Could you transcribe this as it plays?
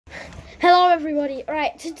Hello everybody.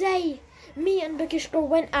 Right, today me and Bakishko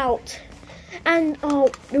went out and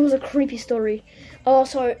it was a creepy story.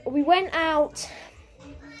 So we went out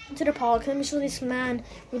to the park and we saw this man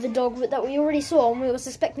with a dog that we already saw, and we were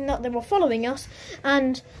suspecting that they were following us,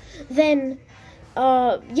 and then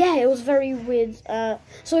yeah, it was very weird.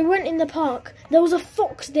 So we went in the park. There was a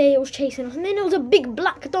fox there, it was chasing us, and then there was a big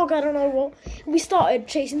black dog, I don't know what. We started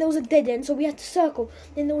chasing, there was a dead end, so we had to circle.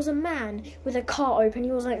 Then there was a man with a car open,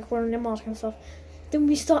 he was like wearing a mask and stuff. Then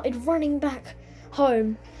we started running back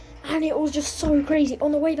home, and it was just so crazy.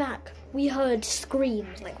 On the way back, we heard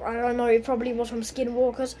screams, like, I don't know, it probably was from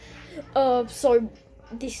skinwalkers. So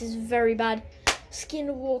this is very bad.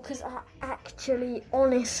 Skinwalkers are actually,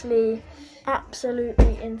 honestly,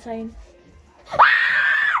 absolutely insane.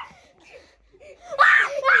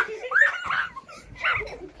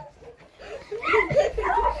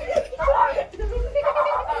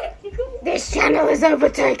 This channel is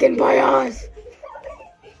overtaken by us.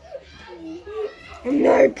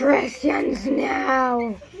 No Prussians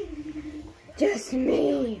now. Just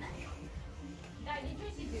me.